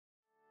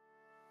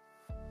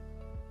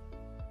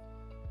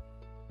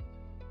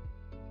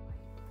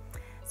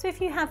So if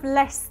you have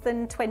less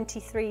than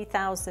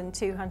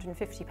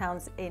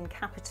 £23,250 in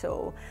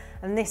capital,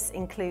 and this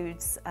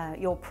includes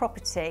your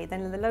property,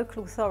 then the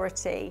local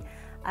authority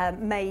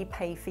may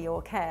pay for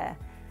your care.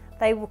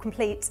 They will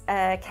complete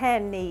a care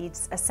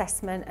needs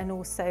assessment and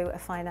also a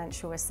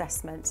financial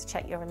assessment to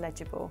check you're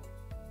eligible.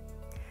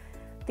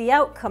 The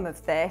outcome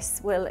of this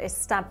will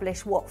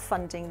establish what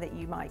funding that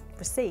you might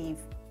receive.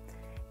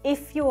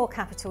 If your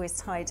capital is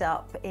tied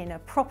up in a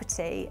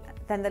property,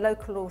 then the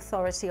local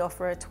authority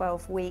offer a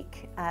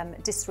 12-week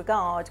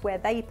disregard where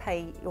they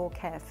pay your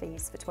care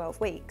fees for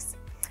 12 weeks.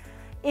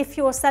 If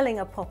you're selling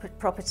a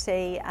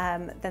property,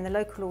 then the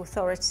local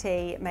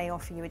authority may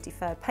offer you a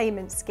deferred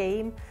payment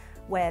scheme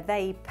where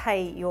they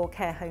pay your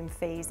care home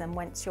fees, and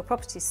once your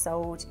property is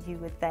sold, you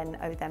would then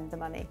owe them the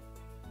money.